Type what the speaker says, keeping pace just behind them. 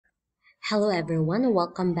Hello everyone,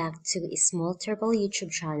 welcome back to Small Turtle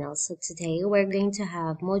YouTube channel. So today we're going to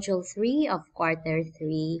have module 3 of quarter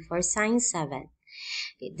 3 for science 7.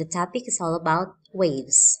 The topic is all about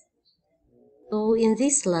waves. So in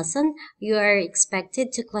this lesson, you are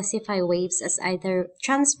expected to classify waves as either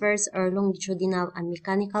transverse or longitudinal and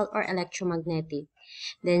mechanical or electromagnetic.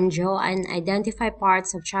 Then draw and identify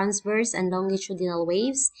parts of transverse and longitudinal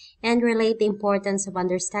waves and relate the importance of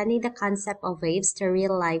understanding the concept of waves to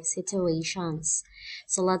real-life situations.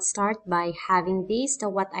 So let's start by having the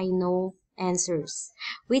what I know answers.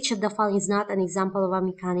 Which of the following is not an example of a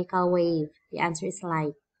mechanical wave? The answer is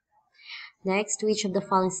light. Next, which of the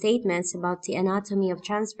following statements about the anatomy of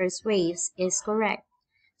transverse waves is correct?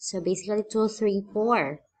 So basically 2, 3,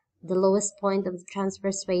 4. The lowest point of the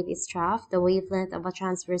transverse wave is trough. The wavelength of a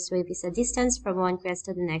transverse wave is a distance from one crest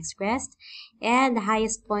to the next crest. And the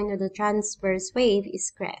highest point of the transverse wave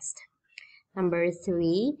is crest. Number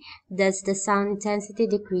 3. Does the sound intensity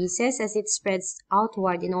decreases as it spreads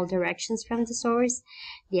outward in all directions from the source?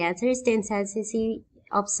 The answer is the intensity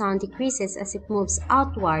of sound decreases as it moves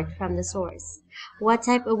outward from the source. What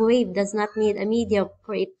type of wave does not need a medium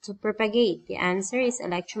for it to propagate? The answer is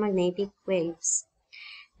electromagnetic waves.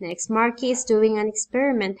 Next, Marky is doing an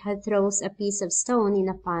experiment. He throws a piece of stone in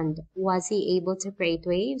a pond. Was he able to create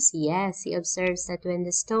waves? Yes, he observes that when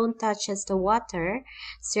the stone touches the water,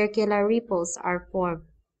 circular ripples are formed.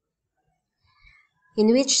 In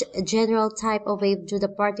which general type of wave do the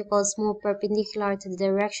particles move perpendicular to the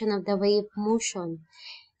direction of the wave motion?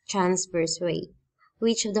 Transverse wave.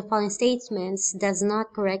 Which of the following statements does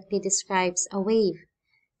not correctly describe a wave?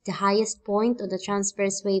 The highest point of the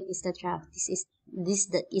transverse wave is the trough. This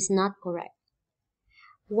is not correct.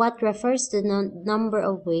 What refers to the number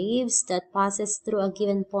of waves that passes through a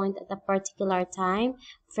given point at a particular time?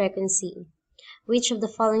 Frequency. Which of the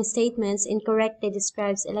following statements incorrectly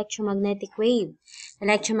describes electromagnetic wave?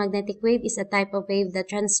 Electromagnetic wave is a type of wave that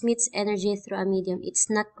transmits energy through a medium. It's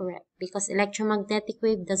not correct because electromagnetic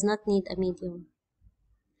wave does not need a medium.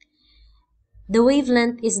 The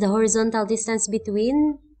wavelength is the horizontal distance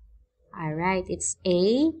between. Alright, it's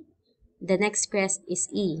A. The next crest is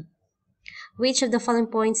E. Which of the following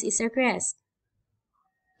points is a crest?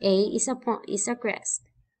 A is a crest.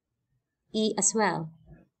 E as well.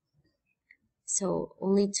 So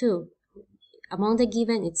only 2. Among the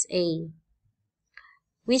given, it's A.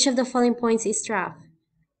 Which of the following points is trough?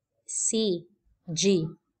 C, G.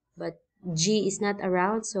 But G is not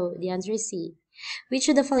around, so the answer is C. Which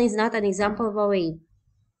of the following is not an example of a wave?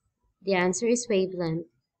 The answer is wavelength.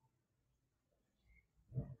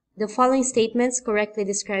 The following statements correctly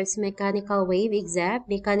describes mechanical wave except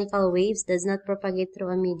mechanical waves does not propagate through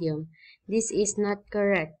a medium. This is not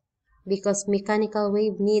correct because mechanical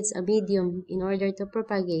wave needs a medium in order to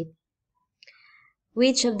propagate.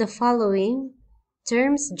 Which of the following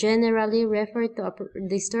terms generally refer to a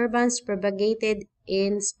disturbance propagated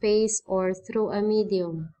in space or through a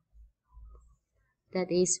medium?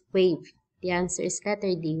 That is wave. The answer is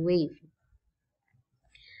letter D, wave.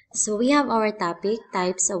 So we have our topic,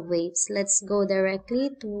 types of waves. Let's go directly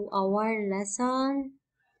to our lesson.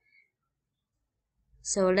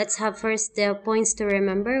 So let's have first the points to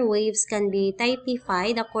remember. Waves can be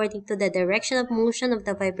typified according to the direction of motion of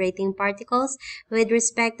the vibrating particles with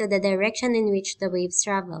respect to the direction in which the waves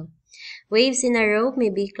travel. Waves in a rope may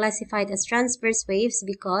be classified as transverse waves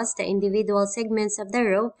because the individual segments of the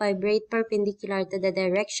rope vibrate perpendicular to the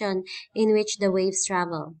direction in which the waves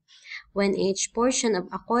travel. When each portion of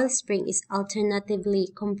a coil spring is alternatively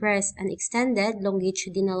compressed and extended,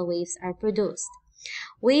 longitudinal waves are produced.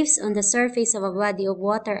 Waves on the surface of a body of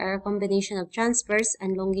water are a combination of transverse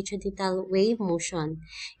and longitudinal wave motion.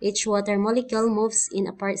 Each water molecule moves in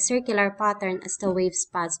a circular pattern as the waves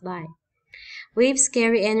pass by. Waves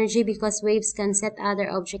carry energy because waves can set other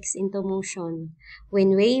objects into motion.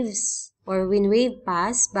 When wave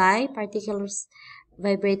pass by, particles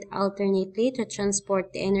vibrate alternately to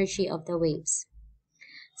transport the energy of the waves.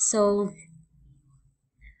 So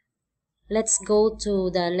let's go to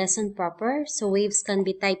the lesson proper. So waves can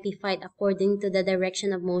be typified according to the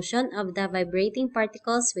direction of motion of the vibrating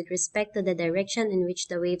particles with respect to the direction in which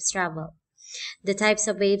the waves travel. The types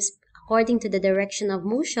of waves according to the direction of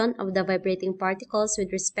motion of the vibrating particles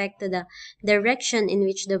with respect to the direction in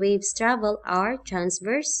which the waves travel are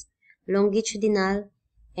transverse, longitudinal,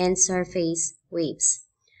 and surface waves.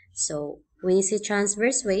 So when you see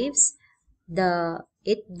transverse waves,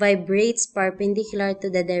 it vibrates perpendicular to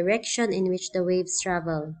the direction in which the waves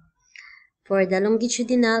travel. For the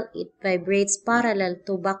longitudinal, it vibrates parallel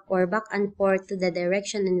to back and forth to the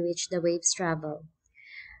direction in which the waves travel.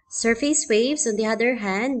 Surface waves, on the other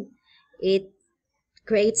hand, it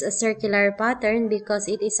creates a circular pattern because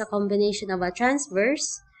it is a combination of a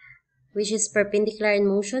transverse, which is perpendicular in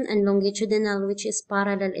motion, and longitudinal, which is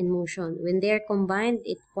parallel in motion. When they are combined,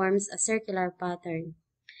 it forms a circular pattern.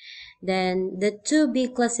 Then the two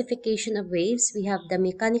big classification of waves, we have the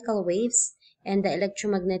mechanical waves and the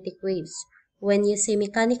electromagnetic waves. When you say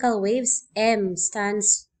mechanical waves, M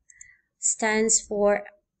stands for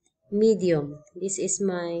medium. This is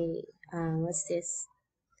my, what's this?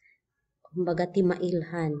 Kumbaga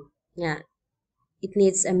timailhan. Yeah. It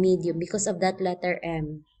needs a medium because of that letter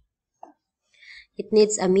M. It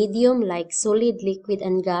needs a medium like solid, liquid,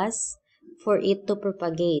 and gas for it to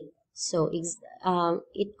propagate. So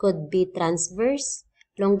it could be transverse,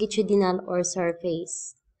 longitudinal, or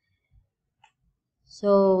surface.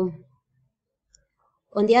 So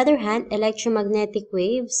on the other hand, electromagnetic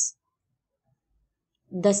waves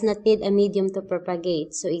does not need a medium to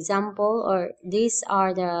propagate. So example, or these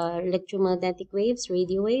are the electromagnetic waves: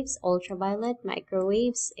 radio waves, ultraviolet,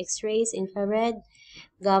 microwaves, X-rays, infrared,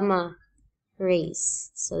 gamma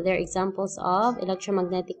rays. So they're examples of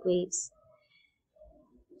electromagnetic waves.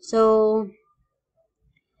 So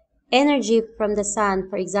energy from the sun,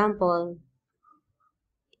 for example,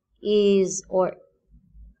 is, or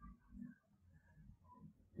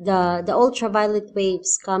the ultraviolet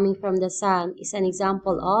waves coming from the sun is an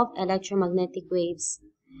example of electromagnetic waves.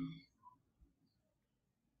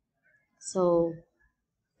 So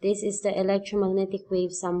this is the electromagnetic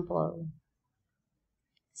wave sample.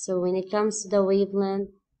 So when it comes to the wavelength,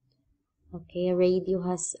 okay, radio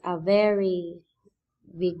has a very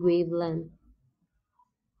big wavelength.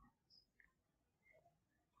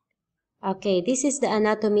 Okay, this is the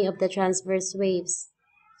anatomy of the transverse waves.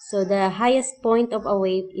 So the highest point of a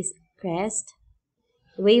wave is crest.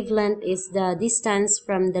 Wavelength is the distance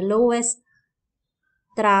from the lowest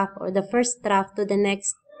trough or the first trough to the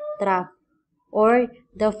next trough, or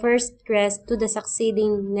the first crest to the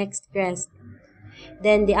succeeding next crest.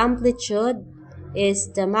 Then the amplitude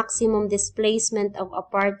is the maximum displacement of a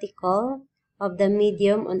particle of the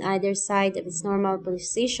medium on either side of its normal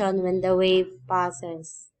position when the wave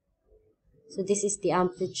passes. So this is the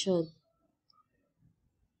amplitude.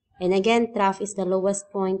 And again, trough is the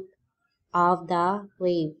lowest point of the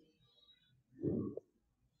wave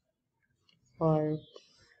or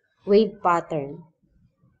wave pattern.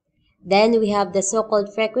 Then we have the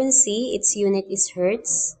so-called frequency. Its unit is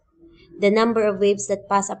hertz. The number of waves that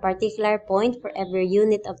pass a particular point for every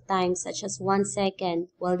unit of time, such as 1 second,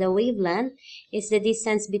 while the wavelength is the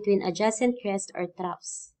distance between adjacent crests or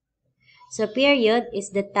troughs. So period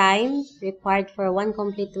is the time required for one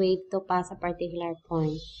complete wave to pass a particular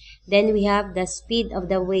point. Then we have the speed of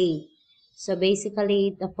the wave. So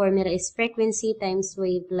basically, the formula is frequency times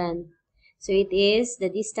wavelength. So it is the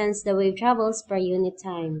distance the wave travels per unit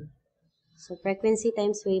time. So frequency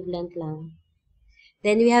times wavelength lang.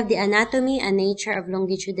 Then we have the anatomy and nature of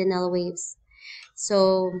longitudinal waves.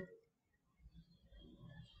 So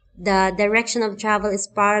the direction of travel is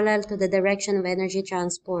parallel to the direction of energy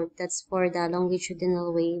transport. That's for the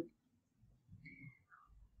longitudinal wave.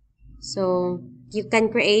 So you can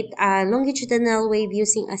create a longitudinal wave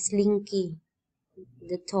using a slinky,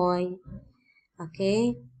 the toy.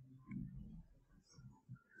 Okay.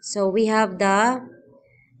 So we have the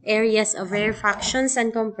areas of rarefactions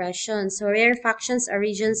and compression. So rarefactions are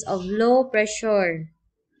regions of low pressure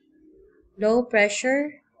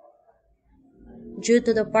due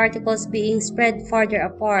to the particles being spread farther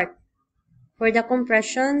apart. For the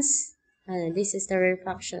compressions, this is the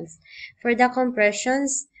rarefactions. For the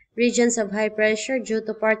compressions, regions of high pressure due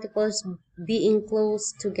to particles being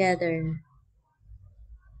close together.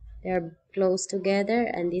 They're close together,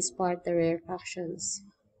 and this part the rarefactions.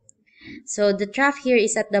 So the trough here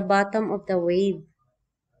is at the bottom of the wave.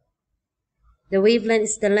 The wavelength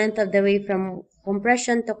is the length of the wave from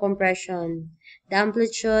compression to compression. The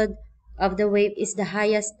amplitude of the wave is the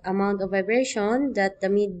highest amount of vibration that the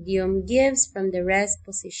medium gives from the rest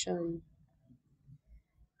position.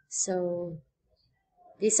 So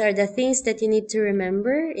these are the things that you need to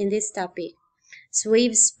remember in this topic. So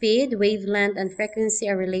wave speed, wavelength, and frequency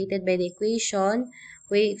are related by the equation.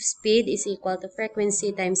 Wave speed is equal to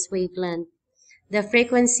frequency times wavelength. The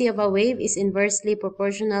frequency of a wave is inversely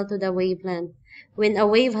proportional to the wavelength. When a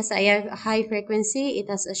wave has a high frequency, it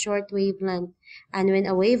has a short wavelength. And when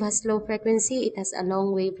a wave has low frequency, it has a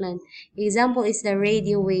long wavelength. Example is the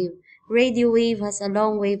radio wave. Radio wave has a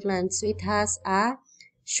long wavelength, so it has a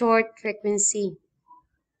short frequency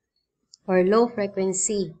or low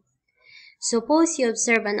frequency. Suppose you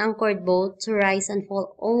observe an anchored boat to rise and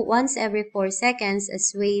fall once every 4 seconds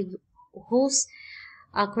as waves whose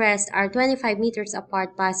crests are 25 meters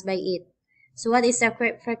apart pass by it. So what is the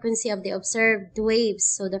frequency of the observed waves?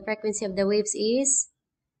 So the frequency of the waves is,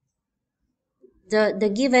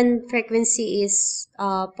 the given frequency is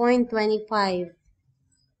 0.25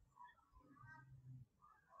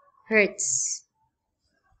 hertz.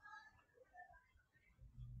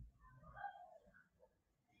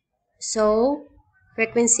 So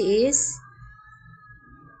frequency is,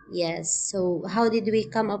 yes, so how did we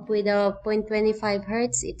come up with a 0.25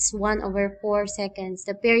 hertz? It's 1 over 4 seconds.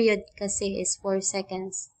 The period kasi is 4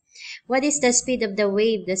 seconds. What is the speed of the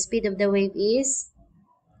wave? The speed of the wave is,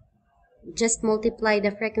 just multiply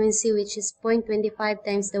the frequency, which is 0.25,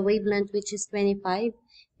 times the wavelength, which is 25.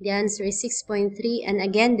 The answer is 6.3. And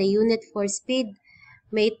again, the unit for speed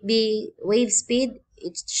might be wave speed.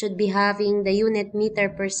 It should be having the unit meter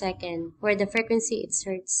per second. For the frequency, it's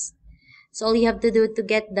hertz. So all you have to do to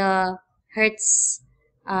get the hertz,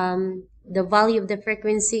 the value of the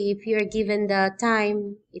frequency, if you're given the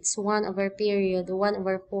time, it's 1 over period, 1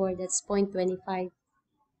 over 4, that's 0.25.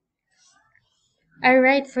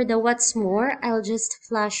 Alright, for the what's more, I'll just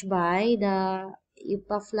flash by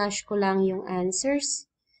ipa-flash ko lang yung answers.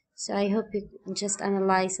 So I hope you just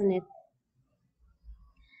analyze on it.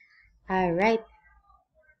 Alright.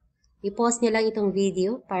 I-pause nyo lang itong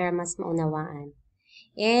video para mas maunawaan.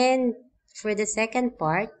 And for the second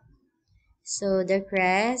part, so the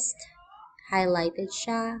crest, highlighted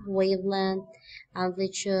siya, wavelength,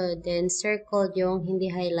 amplitude, then circled yung hindi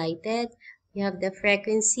highlighted. You have the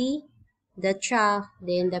frequency, the trough,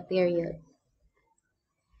 then the period.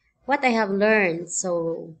 What I have learned,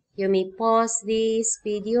 so you may pause this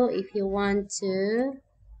video if you want to,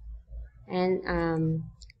 and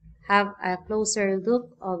have a closer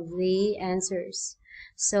look of the answers.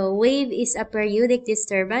 So wave is a periodic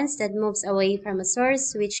disturbance that moves away from a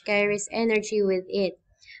source which carries energy with it.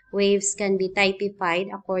 Waves can be typified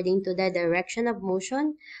according to the direction of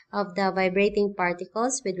motion of the vibrating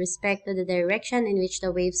particles with respect to the direction in which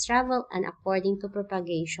the waves travel and according to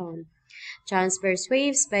propagation. Transverse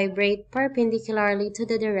waves vibrate perpendicularly to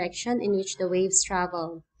the direction in which the waves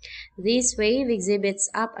travel. This wave exhibits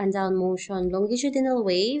up and down motion. Longitudinal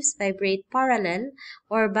waves vibrate parallel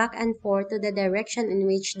or back and forth to the direction in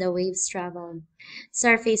which the waves travel.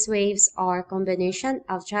 Surface waves are a combination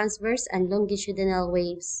of transverse and longitudinal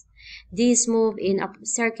waves. These move in a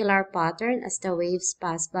circular pattern as the waves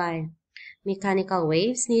pass by. Mechanical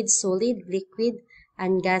waves need solid, liquid,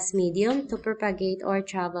 and gas medium to propagate or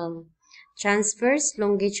travel. Transverse,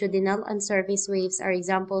 longitudinal, and surface waves are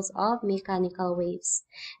examples of mechanical waves.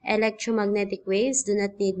 Electromagnetic waves do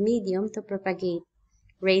not need medium to propagate.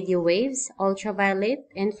 Radio waves, ultraviolet,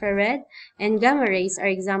 infrared, and gamma rays are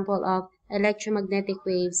examples of electromagnetic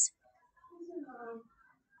waves.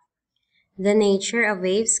 The nature of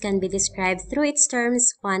waves can be described through its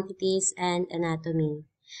terms, quantities, and anatomy.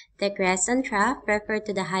 The crest and trough refer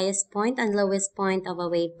to the highest point and lowest point of a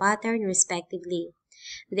wave pattern, respectively.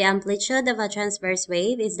 The amplitude of a transverse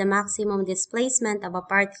wave is the maximum displacement of a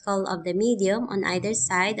particle of the medium on either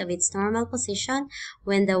side of its normal position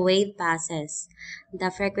when the wave passes. The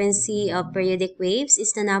frequency of periodic waves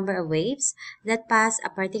is the number of waves that pass a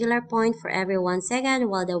particular point for every 1 second,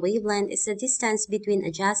 while the wavelength is the distance between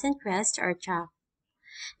adjacent crest or trough.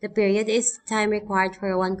 The period is the time required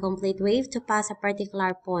for one complete wave to pass a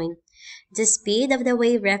particular point. The speed of the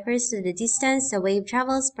wave refers to the distance the wave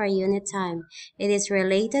travels per unit time. It is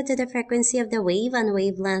related to the frequency of the wave and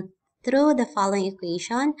wavelength through the following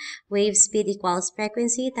equation: wave speed equals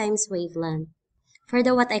frequency times wavelength. For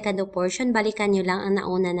the what I can do portion, balikan nyo lang ang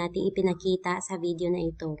nauna nating ipinakita sa video na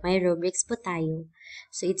ito. May rubrics po tayo.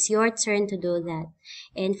 So it's your turn to do that.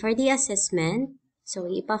 And for the assessment, so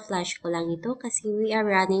ipa-flash ko lang ito kasi we are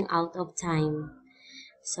running out of time.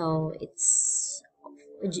 So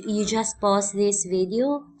you just pause this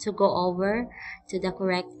video to go over to the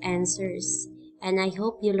correct answers. And I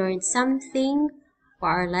hope you learned something for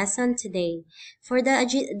our lesson today. For the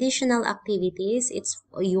additional activities, it's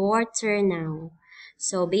your turn now.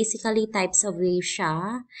 So basically, types of wave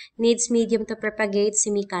siya. Needs medium to propagate, si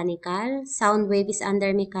mechanical. Sound wave is under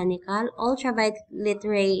mechanical. Ultraviolet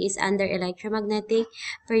ray is under electromagnetic.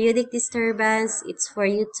 Periodic disturbance, it's for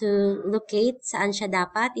you to locate saan siya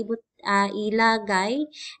dapat ilagay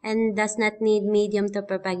and does not need medium to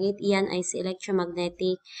propagate. Iyan ay si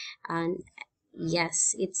electromagnetic. And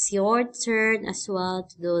yes, it's your turn as well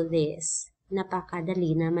to do this.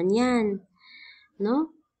 Napakadali naman yan.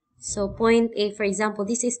 No? So, point A, for example,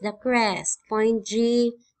 this is the crest. Point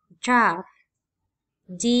G, trough.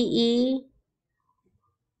 D, E,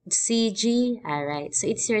 C, G. Alright, so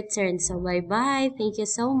it's your turn. So, bye-bye. Thank you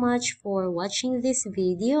so much for watching this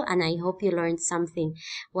video, and I hope you learned something.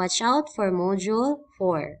 Watch out for Module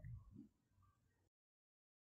 4.